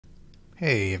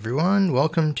Hey everyone,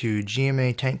 welcome to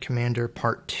GMA Tank Commander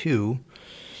Part 2.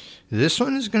 This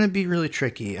one is going to be really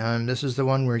tricky. This is the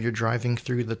one where you're driving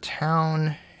through the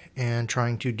town and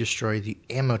trying to destroy the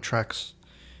ammo trucks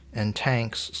and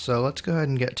tanks. So let's go ahead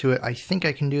and get to it. I think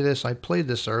I can do this. I played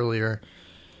this earlier.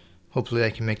 Hopefully I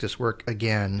can make this work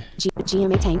again.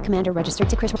 GMA Tank Commander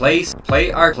registered to critical. Play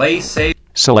save.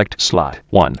 Select slot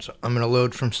 1. So I'm going to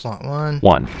load from slot 1.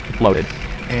 1. Loaded.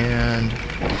 And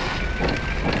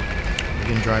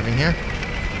begin driving here.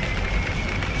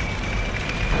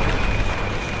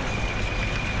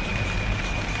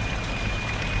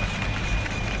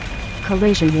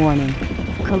 Collision warning.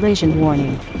 Collision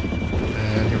warning.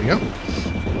 And here we go.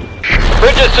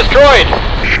 Bridge is destroyed.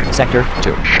 Sector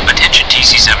 2. Attention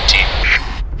TC-17.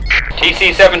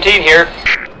 TC-17 here.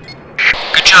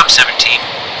 Good job, 17.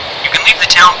 You can leave the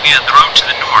town via the road to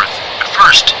the north, but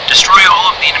first, destroy all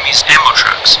of the enemy's ammo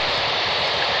trucks.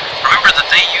 Remember that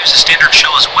they use a standard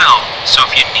shell as well, so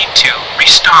if you need to,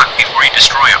 restock before you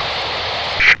destroy them.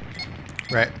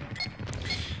 Right.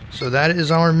 So that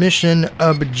is our mission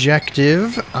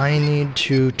objective. I need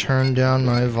to turn down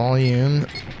my volume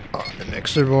on the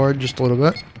mixer board just a little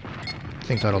bit. I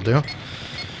think that'll do.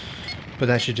 But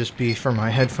that should just be for my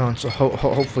headphones, so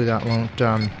hopefully that won't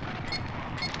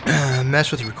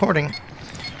mess with the recording.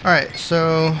 Alright,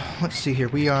 so let's see here.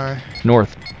 We are...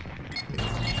 North.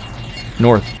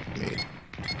 North.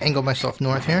 Angle myself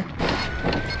north here.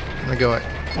 I'm gonna go at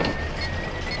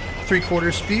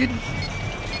 3/4 speed.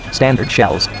 Standard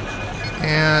shells.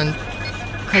 And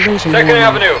Collision Second warning.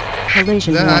 Avenue.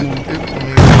 Collision that... warning.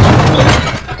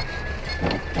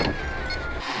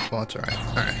 Well, that's alright.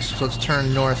 Alright, so let's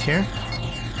turn north here.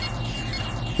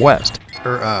 West.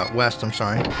 Or, west, I'm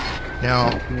sorry. Now,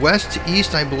 west to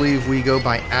east, I believe we go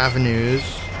by avenues.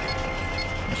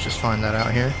 Let's just find that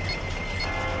out here.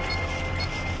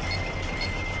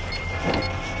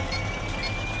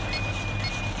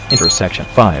 Intersection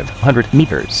 500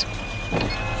 meters.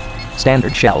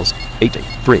 Standard shells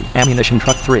 83. Ammunition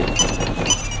truck 3.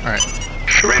 Alright.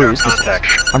 Cruise contact.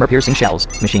 Armor piercing shells.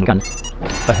 Machine gun.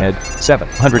 Ahead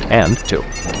 702. So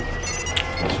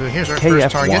here's our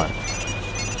first target.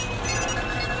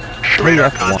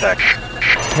 KF1. contact.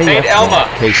 KF1. Elma.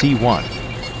 KC1.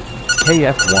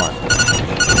 KF1.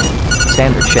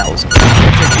 Standard shells.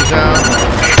 Check these out.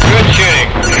 Good shooting.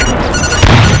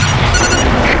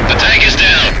 The tank is down.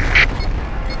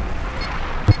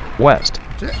 West.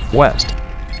 That's it. West.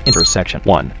 Intersection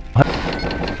 1.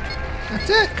 That's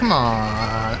it. Come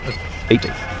on. 80.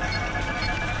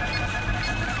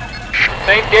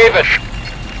 St. David.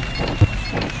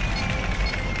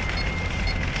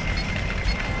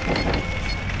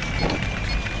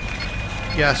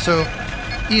 Yeah, so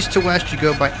east to west you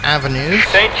go by avenues,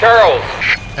 St. Charles.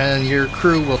 and your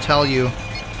crew will tell you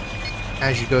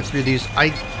as you go through these.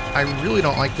 I really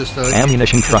don't like this though.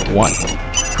 Ammunition truck 1.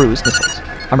 Cruise missiles.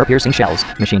 Armor piercing shells.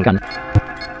 Machine gun.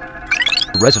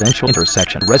 Residential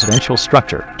intersection. Residential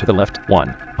structure to the left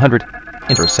 100.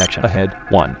 Intersection ahead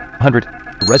 100.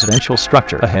 Residential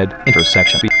structure ahead.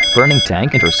 Intersection B. Burning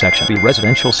tank intersection B.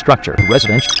 Residential structure.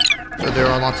 Residential. So there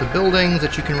are lots of buildings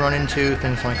that you can run into,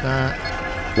 things like that.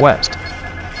 West.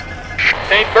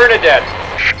 St. Bernadette.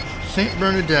 St.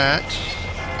 Bernadette.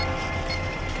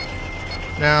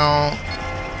 Now,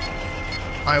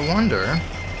 I wonder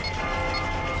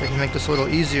if I can make this a little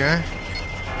easier.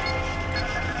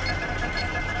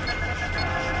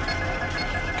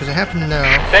 Because I happen to know...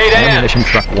 St. Anne. Ammunition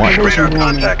truck 1. Collision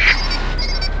warning.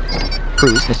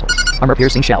 Cruise missiles. Armor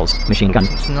piercing shells. Machine gun.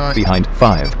 Let's not, Behind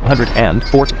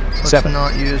 547. let's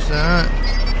not use that.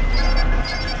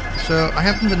 So, I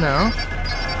happen to know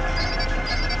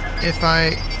if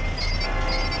I...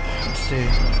 Let's see.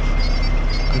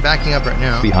 I'm backing up right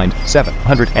now. Behind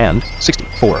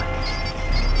 764.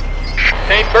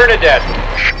 St. Bernadette.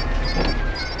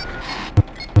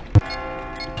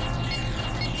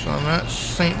 So I'm at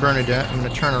St. Bernadette. I'm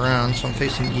going to turn around, so I'm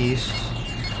facing east.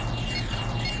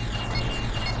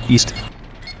 East.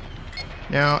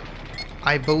 Now,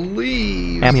 I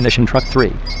believe... Ammunition truck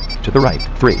 3. To the right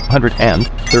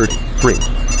 333. Here we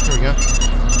go.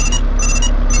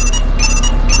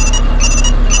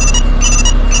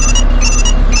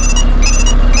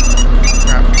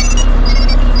 Crap.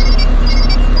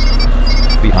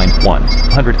 Behind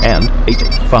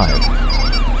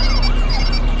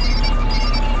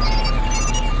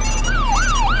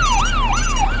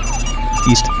 185.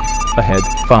 East. Ahead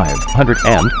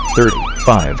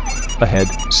 535. Ahead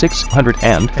 640.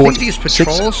 I think these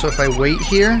patrol, so if I wait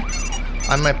here,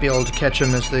 I might be able to catch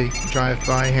them as they drive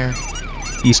by here.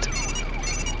 East.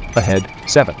 Ahead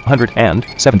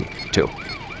 772.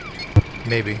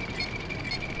 Maybe.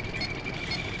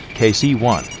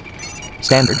 KC-1.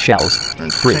 Standard shells.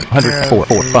 Let's 300, take care 4, of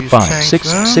 4, these 5, 5, tanks,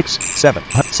 6, huh? 6, 7,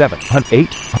 7, 8,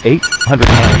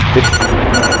 850.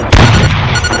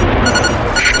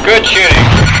 Good shooting.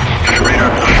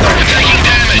 Taking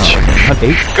damage.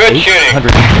 good shooting.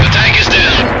 800. The tank is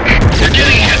down. You're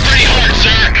getting hit pretty hard,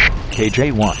 sir.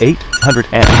 KJ-1, 850.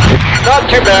 Not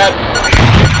too bad.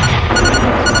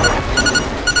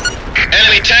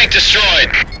 Enemy tank destroyed.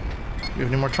 You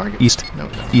have any more targets? East, No,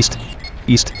 we don't. east,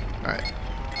 east. Alright.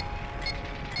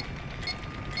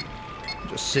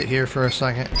 Just sit here for a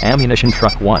second. Ammunition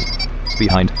truck 1.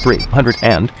 Behind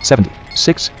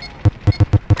 376.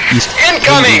 East.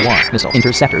 Incoming! 1 missile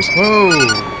interceptors. Whoa!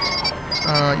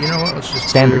 You know what? Let's just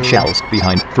Standard do- shells.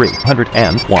 Behind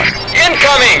 301.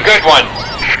 Incoming! Good one.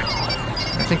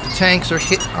 I think the tanks are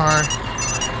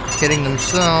hitting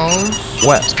themselves.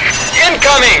 West.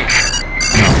 Incoming!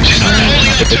 She's not holding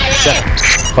on too well.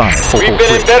 7, 5, 4, We've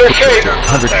been in better shape.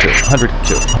 102,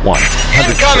 102, 1,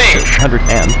 Incoming!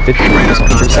 150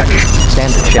 missile interceptors.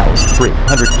 Standard shells.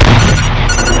 300.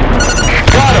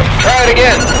 Got him. Try it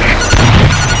again.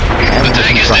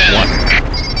 Ammunition is truck down.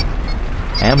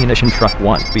 1. Ammunition truck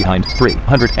 1 behind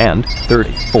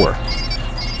 334.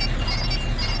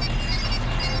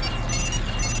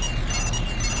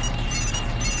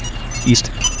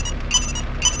 East.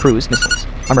 Cruise missiles.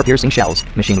 Armor-piercing shells.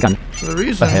 Machine gun. So the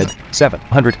reason Ahead.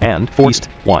 704. East.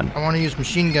 1. I want to use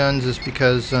machine guns is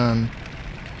because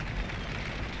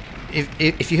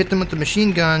if you hit them with the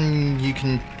machine gun, you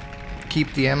can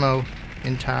keep the ammo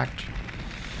intact.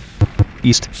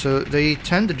 East. So they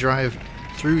tend to drive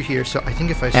through here. So I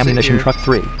think if I Ammunition sit here, truck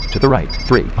 3. To the right.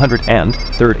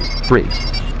 333.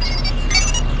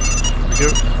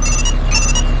 Go.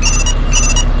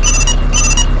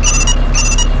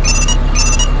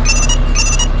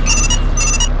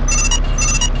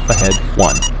 Ahead.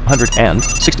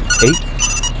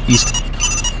 168. East.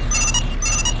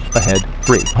 Ahead.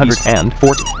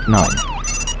 349.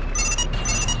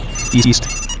 East.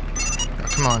 Oh,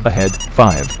 come on. Ahead. Move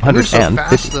so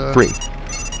fast, 553.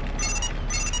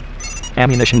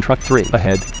 Ammunition truck 3.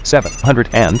 Ahead.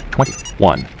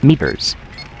 721 meters.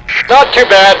 Not too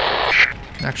bad.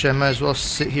 Actually, I might as well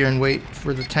sit here and wait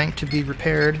for the tank to be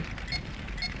repaired.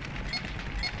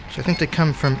 So I think they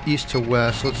come from east to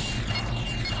west. Let's.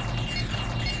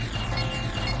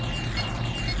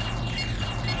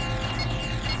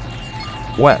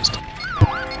 West.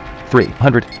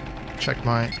 300. Check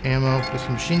my ammo with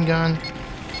the machine gun.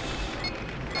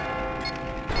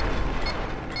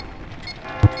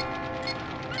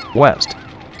 West.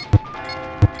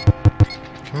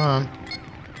 Come on.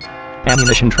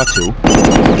 Ammunition truck 2.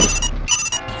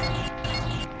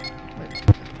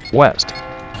 West.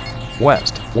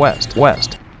 West. West.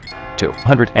 West.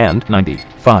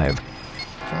 295.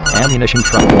 Come on. Ammunition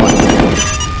truck 1.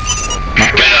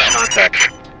 Radar contact.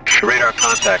 Radar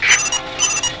contact.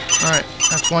 Alright,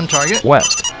 that's one target.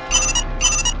 West.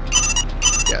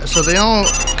 Yeah, so they all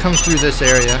come through this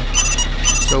area.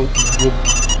 So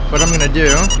what I'm gonna do,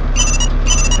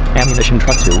 Ammunition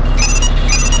truck 2.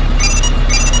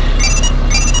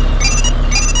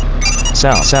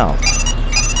 South. South.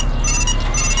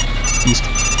 East.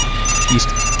 East.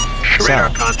 Radar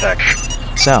South. contact.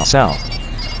 South. South.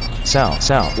 South.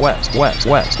 South. West. West.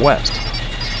 West. West.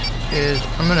 is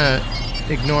I'm gonna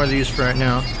ignore these for right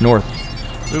now. North.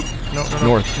 Oop, no, no, no.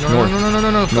 North. No, North. no, no, no, no,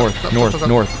 no, no. Stop, North. stop, North. stop, stop.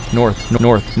 North. North.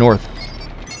 North. North.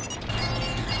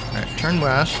 Alright, turn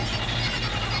west.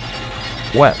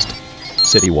 West.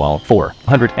 City wall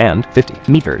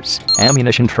 450 meters.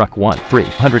 Ammunition truck 1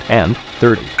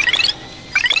 330.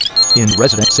 In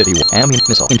resident city wall.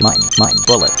 Missile into mine.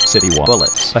 Bullet. City wall.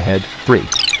 Bullets. Ahead 3.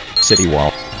 City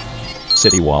wall.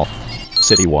 City wall.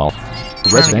 City wall.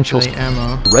 Residential. Trying to get to the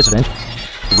ammo. Resident.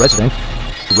 Resident.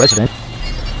 Resident.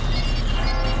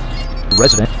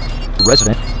 Resident.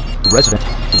 Resident. Resident.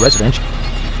 Resident.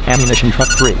 Ammunition truck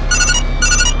 3. Can't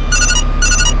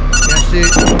see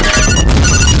it.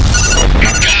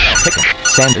 Pickup.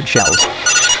 Standard shells.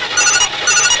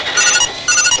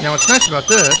 Now what's nice about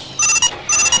this,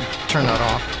 turn that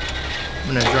off.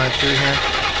 I'm gonna drive through here.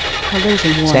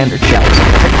 Collision warning. Standard shells.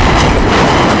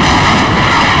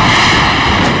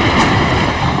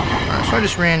 Alright, so I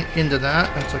just ran into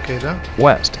that. That's okay though.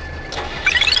 West.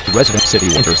 Resident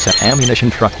city intercept. Ammunition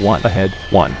truck 1 ahead.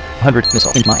 100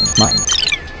 missile in mine.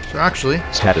 So actually,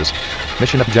 Status.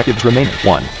 Mission objectives remaining.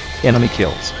 1. Enemy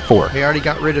kills. 4. we already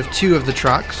got rid of 2 of the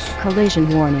trucks. Collision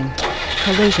warning.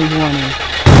 Collision warning.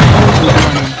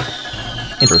 Collision warning.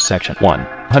 Intersection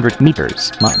 100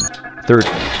 meters. Mine. 30.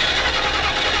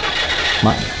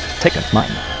 Mine. Taken.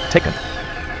 Mine. Taken.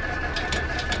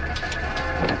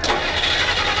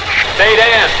 Stay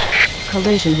down.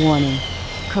 Collision warning.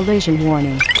 Collision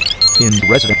warning. In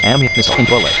resident ambient missile in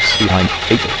bullets behind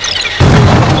 80.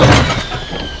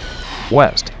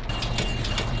 West.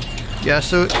 Yeah,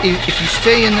 so if you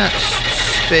stay in that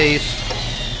space,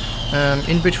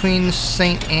 in between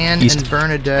St. Anne East. and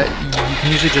Bernadette, you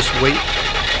can usually just wait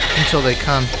until they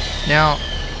come. Now,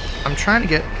 I'm trying to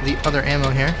get the other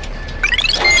ammo here.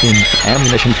 In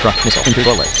ammunition truck missile into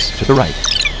bullets to the right.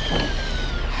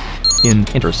 In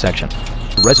intersection.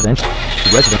 Resident.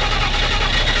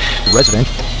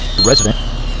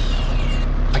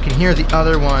 I can hear the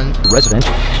other one.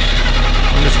 Residential.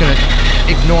 I'm just gonna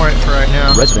ignore it for right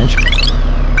now. Residential.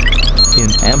 In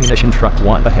ammunition truck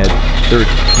 1 ahead. Third.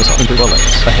 Missile into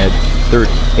bullets ahead. Third.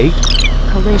 8.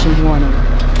 Collision warning.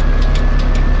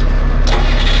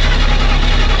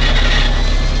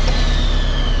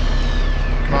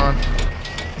 Come on.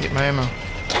 Get my ammo.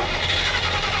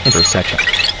 Intersection.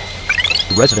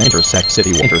 Resident intersect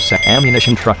city intersect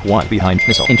ammunition truck 1 behind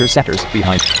missile interceptors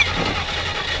behind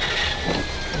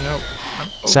Nope. I'm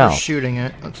South. overshooting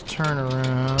it. Let's turn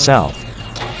around. south.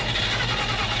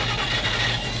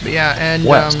 But yeah, and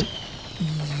West.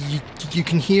 you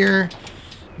can hear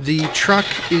the truck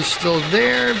is still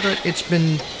there, but it's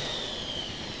been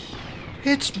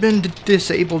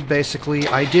disabled basically.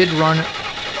 I did run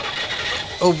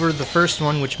over the first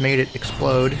one, which made it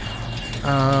explode. So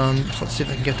let's see if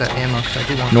I can get that ammo, because I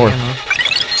do want North. the ammo.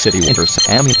 City intercept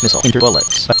missile inter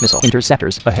bullets missile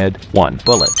interceptors ahead 1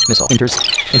 bullet missile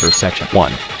intersection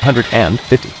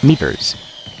 150 meters.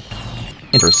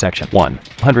 Intersection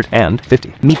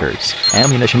 150 meters.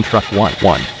 Ammunition truck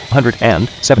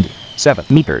 177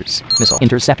 meters. Missile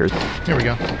interceptor. Here we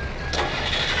go.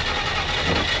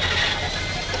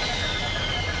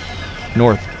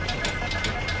 North.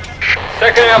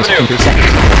 Second Missile Avenue. interceptor.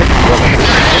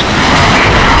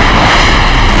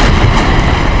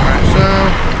 Alright, so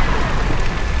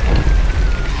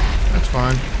that's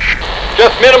fine.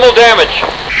 Just minimal damage.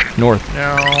 North.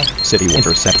 Now City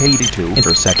intersect K82.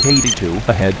 Intersect K82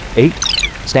 ahead 8.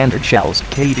 Standard shells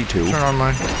K82. turn on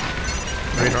my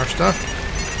radar stuff.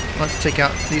 Let's take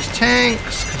out these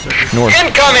tanks, because they're just North.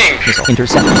 Incoming. Missile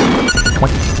interceptor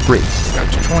 23. got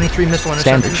 23 missile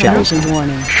Standard interceptors. shells. Collision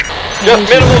warning. Just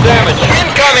minimal damage.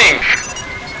 Incoming.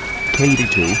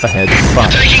 K82 ahead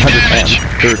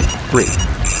 533.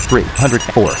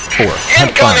 304. 4.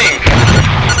 Incoming.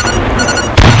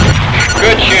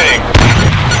 Good shooting.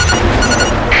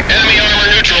 Enemy armor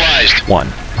neutralized.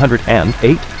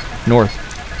 108. North.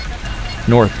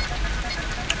 North.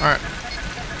 Alright.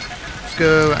 Let's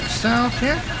go back south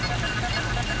here.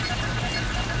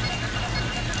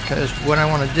 Because what I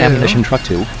want to do... Ammunition truck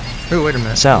 2. Oh, wait a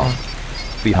minute. South. Hold on.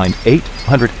 Behind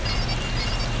 800.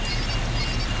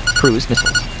 Cruise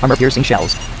missiles. Armor piercing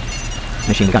shells.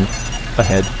 Machine gun.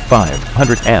 Ahead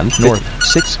 500 and north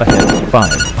 6 ahead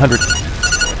 500.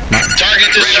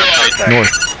 Target destroyed.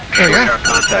 North. There we go.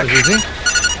 That was easy.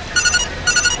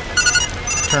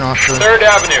 Turn off the Third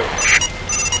Avenue.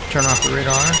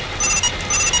 radar.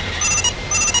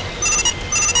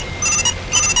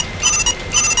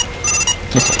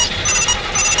 Missiles.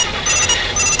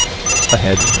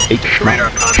 Ahead 8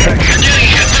 Radar contact. You're getting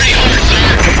hit pretty hard, sir.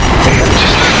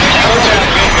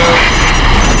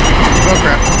 Oh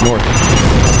crap. north.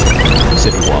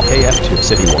 City wall KF2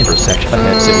 city wall intersection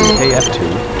ahead city KF2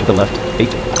 to the left 8.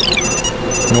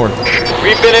 North.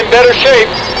 We've been in better shape.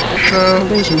 So,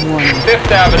 Collision warning. Fifth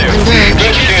Avenue.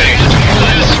 Good shooting.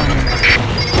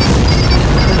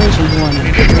 Collision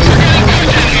warning.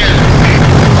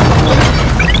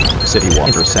 City wall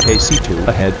intersect AC2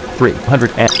 ahead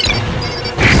 300 and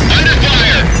Under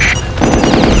fire.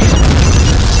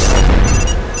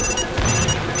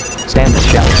 standard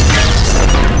shells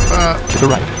to the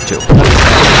right 2.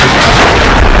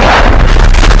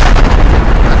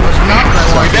 that was not what I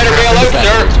wanted. Better bail out,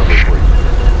 sir.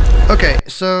 Okay,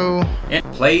 so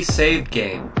Play saved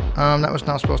game. that was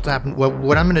not supposed to happen.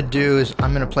 What I'm gonna do is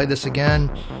I'm gonna play this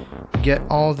again, get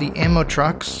all the ammo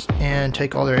trucks and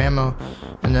take all their ammo,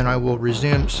 and then I will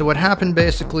resume. So what happened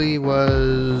basically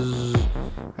was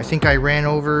I think I ran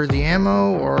over the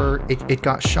ammo, or it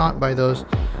got shot by those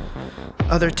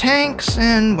other tanks,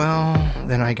 and well,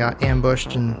 then I got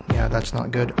ambushed, and yeah, that's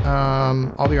not good.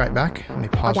 I'll be right back. Let me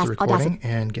pause the recording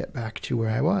and get back to where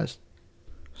I was.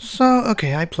 So,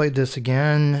 okay, I played this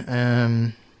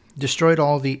again. Destroyed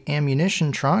all the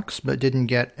ammunition trucks, but didn't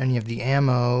get any of the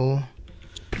ammo.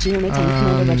 GMA tank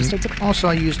commander registered to... Also,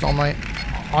 I used all my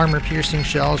armor-piercing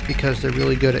shells because they're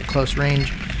really good at close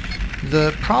range.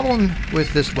 The problem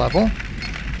with this level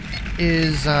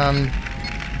is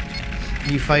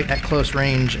you fight at close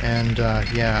range, and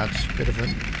yeah, it's a bit of a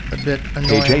a bit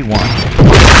annoying. KJ1.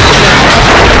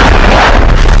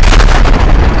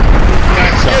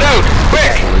 Get out!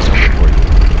 Quick!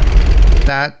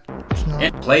 That's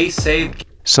not... Play saved.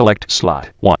 Select slot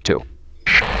 1, 2.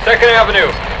 2nd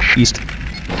Avenue. East.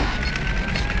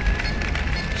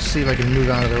 See if I can move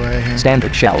out of the way here.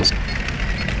 Standard shells.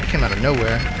 Came out of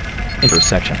nowhere.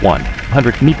 Intersection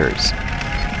 100 meters.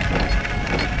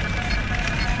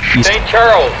 East. St.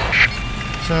 Charles.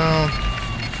 So...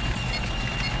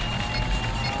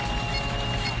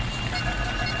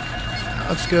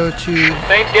 let's go to...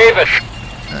 St. David.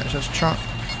 just Trump.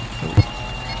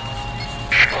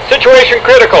 Situation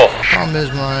critical. Problem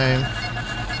is my...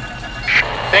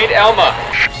 St. Elma.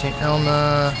 St.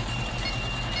 Elma...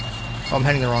 Oh, I'm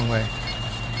heading the wrong way.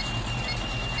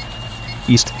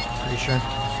 East. Pretty sure.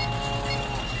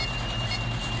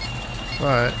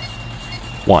 But...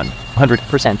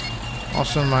 100%.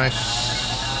 also my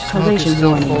smoke is Collision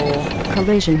still warning. full.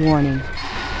 Collision warning.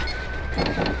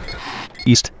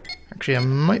 East. Actually, I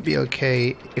might be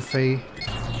okay if I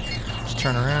just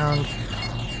turn around.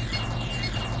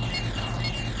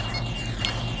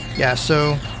 Yeah,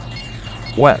 so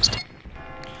West.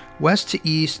 west to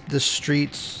east, the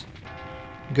streets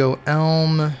go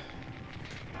Elm,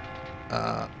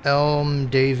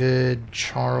 David,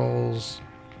 Charles,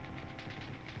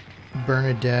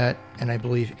 Bernadette, and I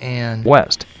believe Anne.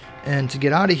 West. And to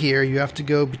get out of here, you have to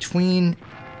go between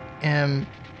Anne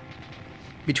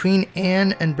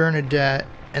and Bernadette,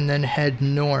 and then head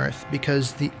north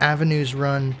because the avenues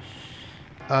run,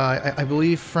 I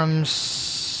believe, from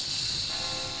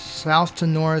south to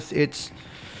north. It's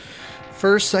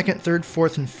 1st, 2nd, 3rd,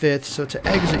 4th, and 5th. So to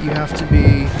exit, you have to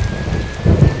be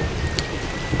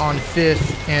on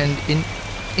 5th and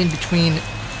in between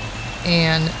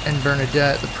Anne and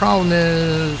Bernadette. The problem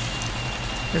is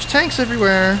there's tanks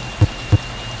everywhere.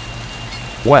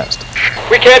 West.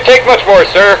 We can't take much more,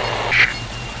 sir.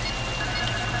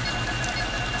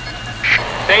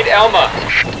 St. Elma.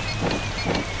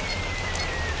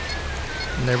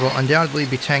 And there will undoubtedly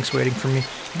be tanks waiting for me.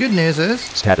 The good news is...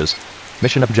 Status.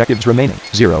 Mission objectives remaining.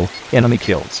 0. Enemy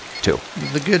kills. 2.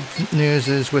 the good news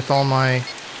is with all my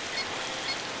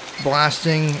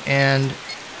blasting and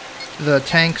the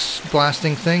tanks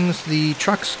blasting things, the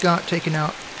trucks got taken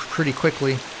out pretty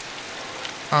quickly.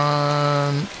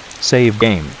 Save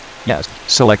game. Yes.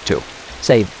 Select 2.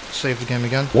 Save. Save the game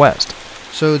again. West.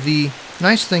 So the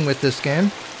nice thing with this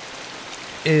game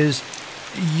is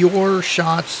your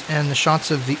shots and the shots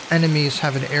of the enemies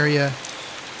have an area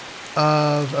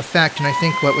of effect, and I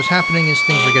think what was happening is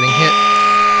things were getting hit.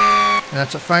 And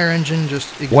that's a fire engine,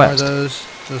 just ignore West. those.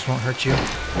 Those won't hurt you.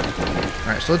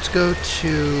 Alright, so let's go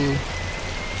to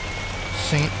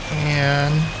St.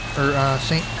 Anne, or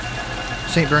St.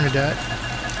 Bernadette.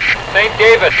 St.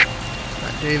 David.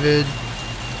 David.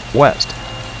 West.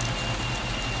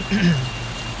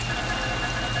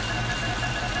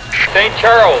 St.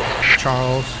 Charles.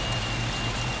 Charles.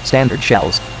 Standard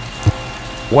shells.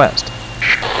 West.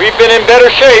 We've been in better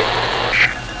shape.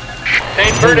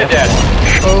 St. Bernadette.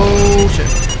 Oh shit.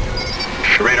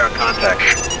 Radar contact.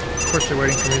 Of course they're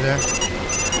waiting for me there.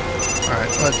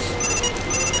 Alright, let's...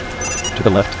 To the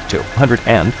left.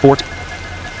 240.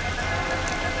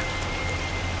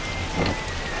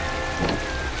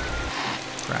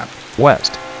 Crap.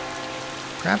 West.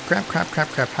 Crap.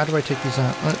 How do I take these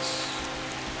out? Let's...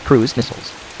 Cruise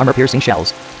missiles. Armor-piercing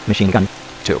shells. Machine gun.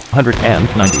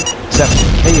 297.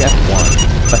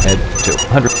 AF-1. Ahead.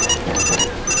 200.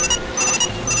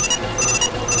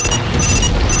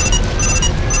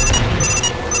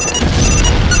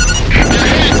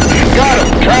 Got him.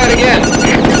 Try it again.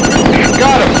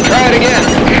 Got him. Try it again.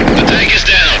 The tank is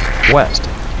down. West.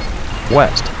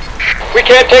 West. We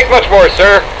can't take much more,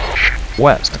 sir.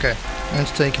 West. Okay,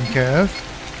 that's taken care of.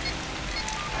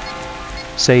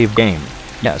 Save game.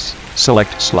 Yes.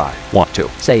 Select slot 1, 2.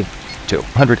 Save.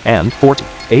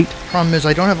 248. Problem is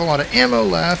I don't have a lot of ammo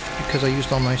left because I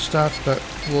used all my stuff, but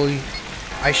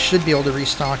I should be able to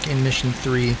restock in Mission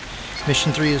 3.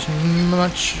 Mission 3 is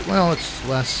much, well, it's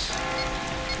less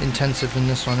intensive than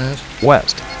this one is.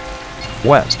 West.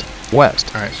 West.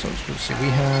 West. Alright, so let's see, we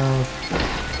have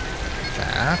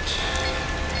that.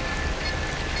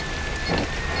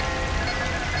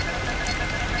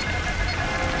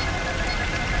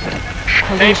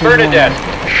 St. Collision Bernadette.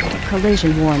 warning.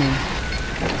 Collision warning.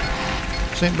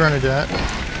 St. Bernadette.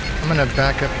 I'm gonna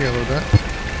back up here a little bit.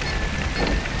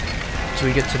 So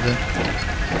we get to the...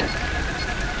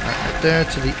 right there,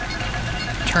 to the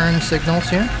turn signals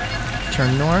here.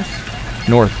 Turn north.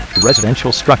 North.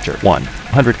 Residential structure.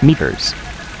 100 meters.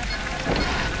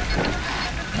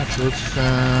 Actually, let's,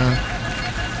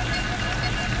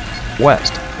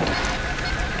 West.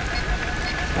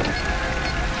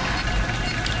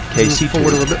 KC2.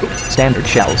 Forward a little bit. Oop. Standard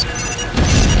shells.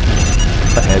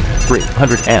 Ahead,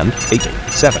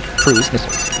 387. Cruise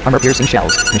missiles. Armor-piercing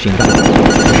shells. Machine gun.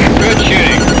 Good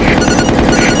shooting.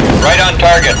 Right on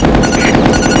target.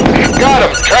 Got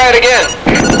him. Try it again.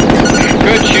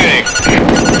 Good shooting.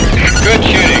 Good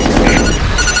shooting.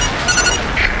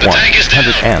 The tank is down.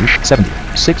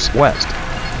 176 west.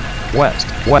 West.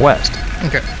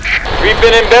 Okay. We've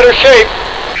been in better shape.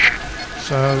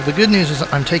 So the good news is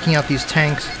I'm taking out these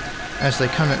tanks as they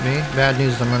come at me. Bad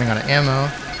news is I'm running out of ammo.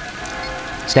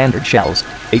 Standard shells.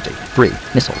 83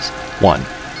 missiles. 1.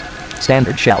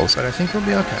 Standard shells. But I think we'll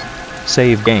be okay.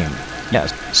 Save game.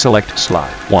 Yes. Select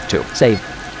slot. 1, 2. Save.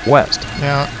 West.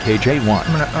 Now, KJ1.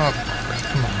 I'm gonna... Oh,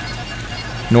 come on.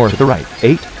 North to the right.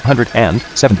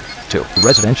 872.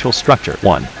 Residential structure.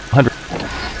 100.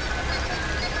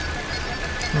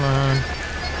 Come on.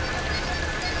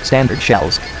 Standard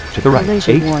shells. To the right.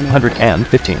 Collision warning.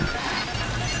 815.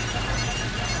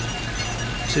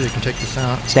 See if we can take this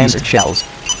out. Standard shells.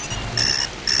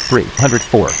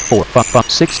 304, 4, 5,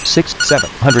 5, 6, 6, 7,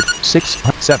 100, 6,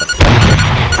 7.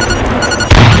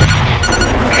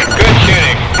 Good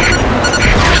shooting.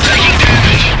 Taking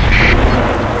damage.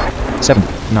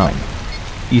 79.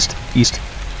 East.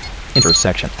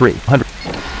 Intersection 300.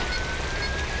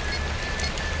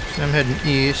 So I'm heading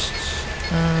east.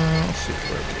 Let's see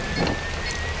where we're going.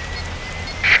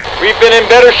 We've been in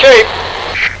better shape.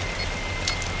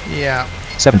 Yeah.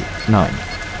 79.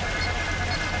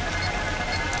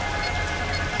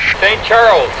 St.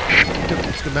 Charles.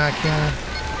 Let's go back here.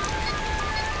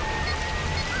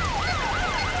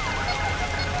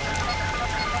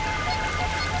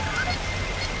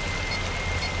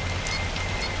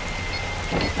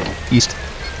 East.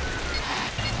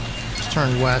 Let's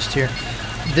turn west here.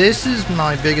 This is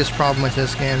my biggest problem with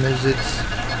this game, is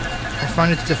I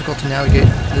find it's difficult to navigate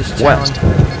this town. West.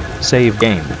 Save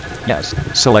game. Yes.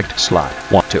 Select slot.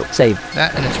 1, 2. Save.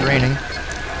 That and it's raining.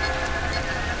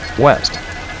 West.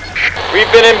 We've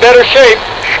been in better shape.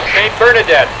 St.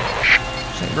 Bernadette.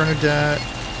 St. Bernadette.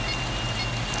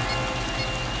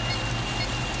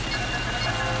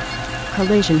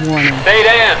 Collision warning. St.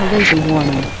 Anne. Collision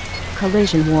warning.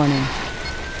 Collision warning.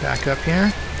 Back up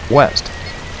here. West.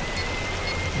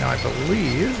 Now I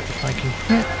believe if I can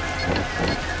hit.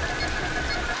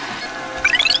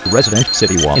 Resident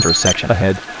city wall intersection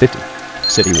ahead 50.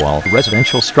 City wall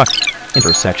residential structure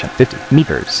intersection 50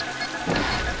 meters.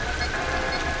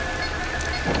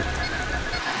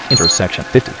 Intersection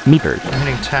 50 meters. I'm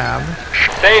hitting tab.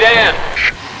 St. Anne.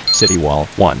 City wall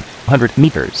 100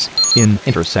 meters in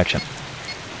intersection.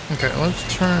 Okay,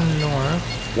 let's turn north.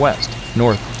 West.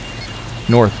 North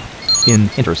in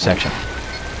intersection.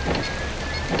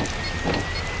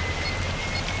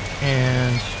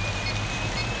 And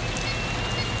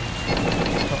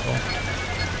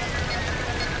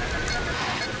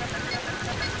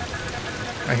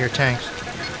I hear tanks.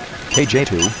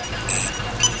 KJ2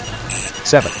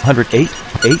 708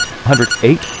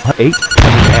 808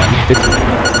 850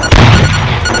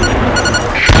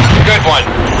 Good one.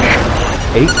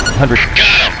 800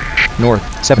 north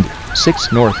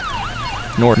 76 north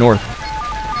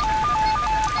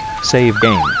save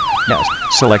game. Yes,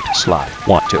 select slot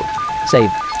 1 2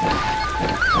 save.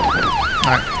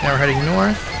 Alright, now we're heading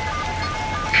north.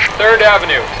 3rd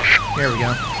Avenue. Here we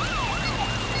go.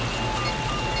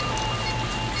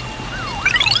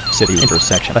 City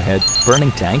intersection ahead.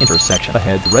 Burning tank intersection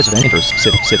ahead. Resident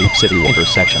city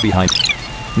intersection behind.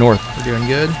 North. We're doing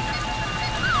good.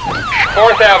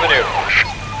 4th Avenue.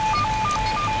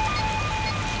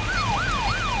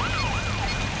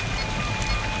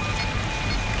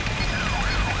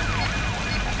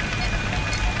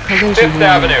 Collision 5th warning.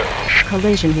 Avenue.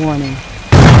 Collision warning.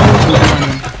 Collision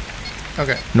warning.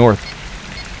 Okay. North.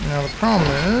 Now the problem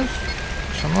is,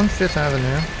 so I'm on 5th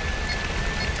Avenue.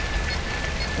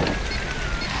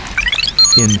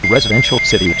 In residential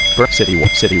city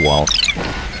wall.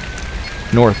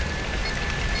 North.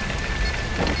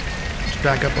 Let's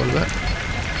back up a little bit.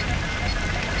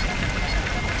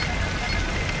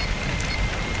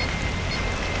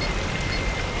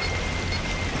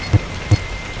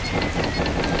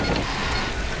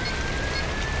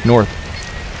 North.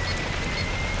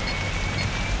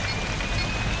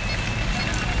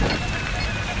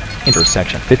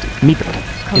 Intersection 50 meter.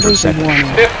 Collision Intersection. warning.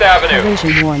 5th Avenue.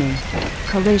 Collision warning.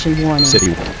 Collision warning.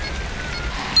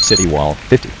 City wall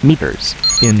 50 meters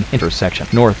in intersection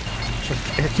north. So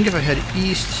I think if I head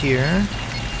east here,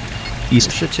 East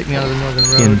it should take me out of the northern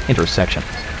road. in intersection.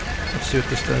 Let's see what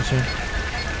this does here.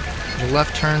 There's a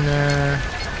left turn there.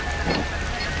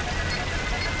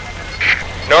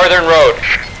 Northern Road.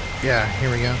 Yeah,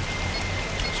 here we go.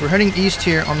 So we're heading east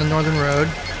here on the northern road.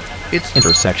 It's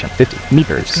Intersection 50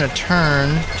 meters. It's gonna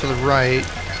turn to the right.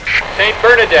 St.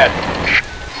 Bernadette.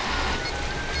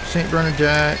 St.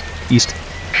 Bernadette. East.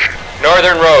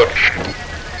 Northern Road.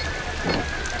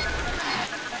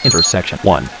 Intersection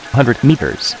 100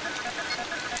 meters.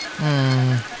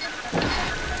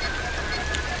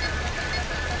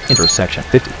 Intersection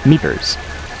 50 meters.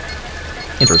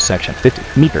 Intersection 50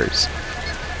 meters.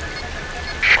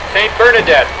 St.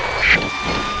 Bernadette.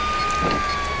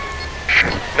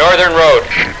 Northern Road.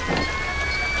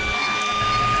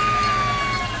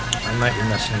 I might be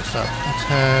messing this up. Let's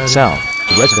head South.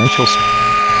 Residential.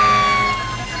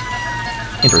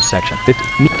 Intersection 50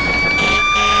 meters.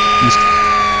 East.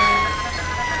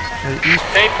 head east.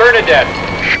 St. Bernadette.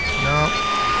 No.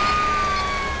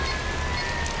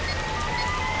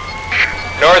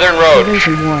 Northern Road.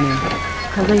 Collision warning.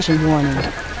 Collision warning.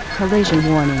 Collision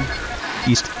warning.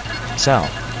 East.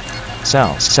 South.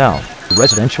 South. South.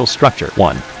 Residential structure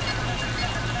 1. Or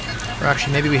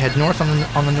actually, maybe we head north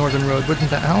on the northern road. Wouldn't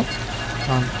that help?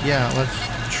 Yeah, let's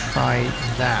try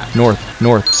that. North.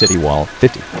 North city wall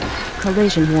 50.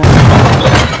 Collision warning.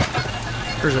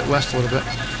 Or is it west a little bit?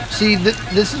 See,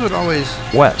 this is what always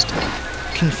West.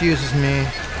 confuses me.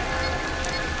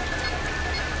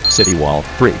 City wall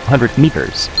 300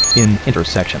 meters. In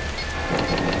intersection.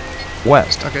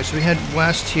 West. Okay, so we head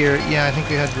west here. Yeah, I think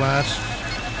we head west.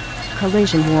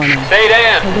 Collision warning. St.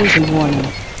 Anne. Collision warning.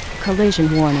 Collision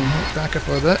warning. Back up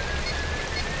a little bit.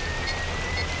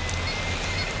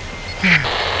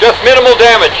 Just minimal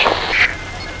damage.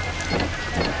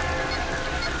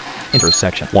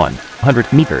 Intersection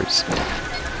 100 meters.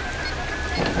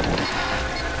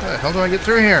 How the hell do I get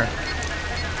through here?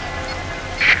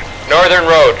 Northern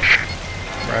Road.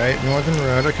 Right, northern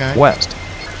road, okay. West.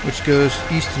 Which goes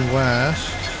east and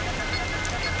west.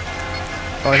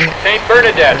 Oh, I think... St.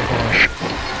 Bernadette.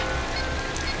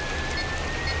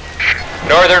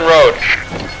 Northern Road.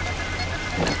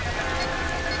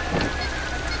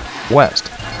 West.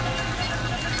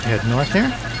 You head north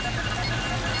here.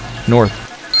 North.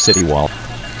 City wall.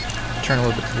 Turn a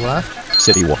little bit to the left.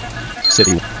 City wall.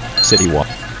 City wall. City wall.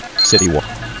 City wall.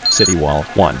 City wall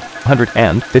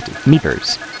 150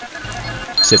 meters.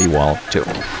 City wall 2.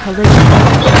 Collision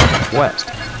warning. West.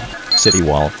 City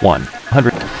wall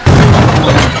 100.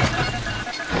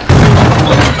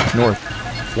 North.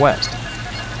 West.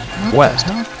 What West.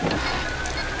 the hell?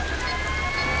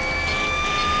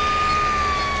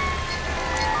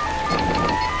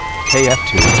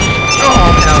 KF2.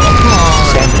 Oh, no, come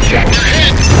on. Standard shell.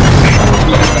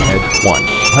 Ahead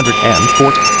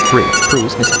 143.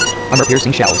 Cruise missiles.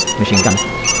 Armor-piercing shells. Machine gun.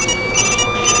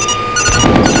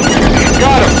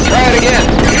 Got him. Try it again.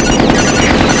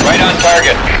 Right on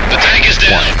target. The tank is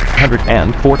down.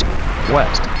 140.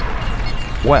 West.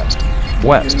 West.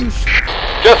 West.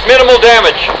 Just minimal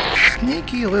damage.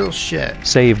 Sneaky little shit.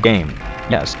 Save game.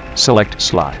 Yes. Select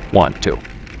slot 1, 2.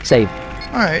 Save.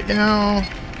 Alright, now...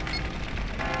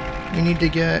 we need to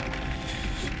get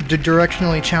the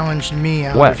directionally challenged me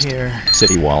out West. of here.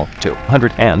 City wall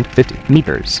 250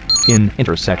 meters. In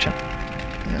intersection.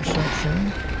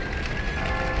 Intersection.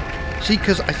 See,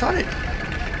 because I thought it...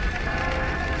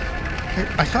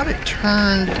 I thought it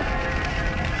turned...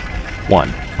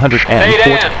 140. St.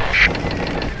 Anne.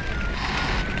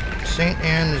 St.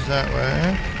 Anne is that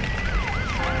way.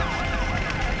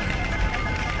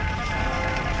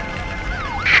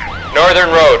 Northern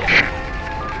Road.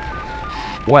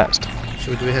 West.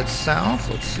 So do we head south?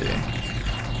 Let's see.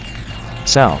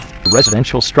 South.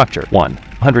 Residential structure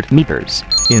 100 meters.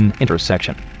 In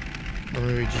intersection. Or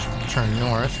maybe we just turn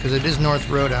north, because it is North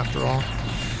Road after all.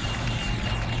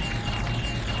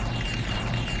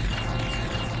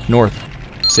 North.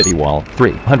 City wall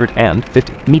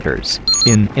 350 meters.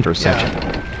 In intersection.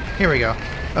 Yeah. Here we go.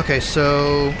 Okay,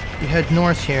 so we head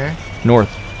north here. North.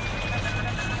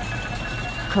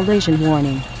 Collision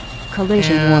warning.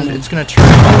 Collision And warning. it's going to turn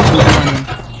Collision warning.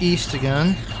 east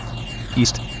again.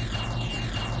 East.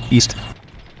 East.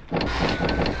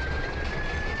 And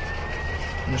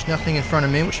there's nothing in front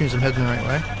of me, which means I'm heading the right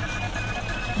way.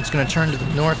 It's going to turn to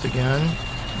the north again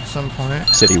at some point.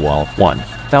 City wall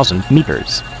 1,000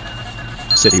 meters.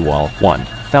 City wall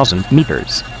 1,000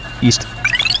 meters. East.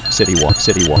 City wall.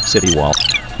 City wall. City wall.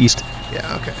 East.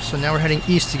 Yeah, okay. So now we're heading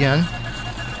east again.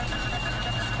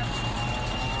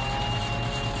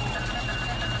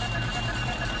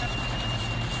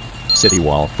 City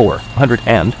wall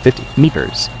 450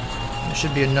 meters. There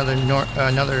should be another East.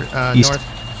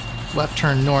 north, left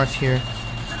turn north here.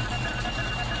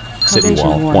 City Collision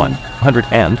wall warning.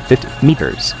 150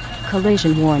 meters.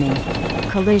 Collision warning.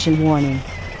 Collision warning.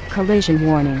 Collision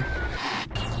warning.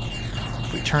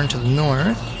 If we turn to the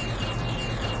north.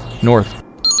 North.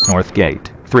 North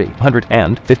gate.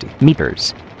 350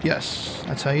 meters. Yes,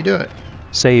 that's how you do it.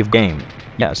 Save game.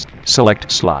 Yes.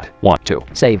 Select slot 1, 2.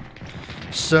 Save.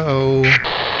 So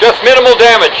Just minimal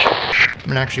damage. I'm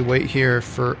gonna actually wait here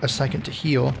for a second to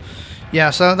heal. Yeah,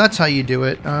 so that's how you do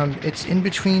it. It's in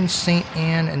between St.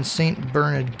 Anne and St.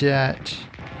 Bernadette,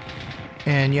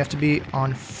 and you have to be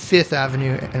on 5th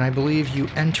Avenue, and I believe you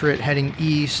enter it heading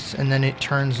east, and then it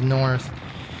turns north.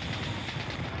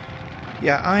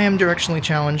 Yeah, I am directionally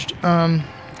challenged.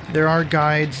 There are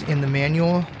guides in the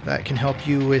manual that can help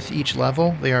you with each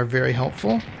level. They are very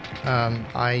helpful.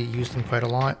 I use them quite a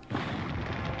lot.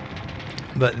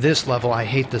 But this level, I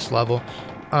hate this level.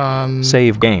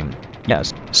 Save game.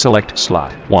 Yes. Select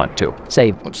slot 1, 2.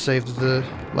 Save. Let's save the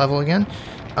level again.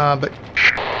 But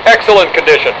Excellent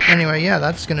condition. anyway, yeah,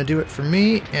 that's going to do it for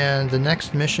me. And the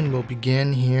next mission will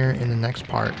begin here in the next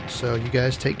part. So you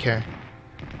guys take care.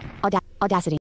 Audacity.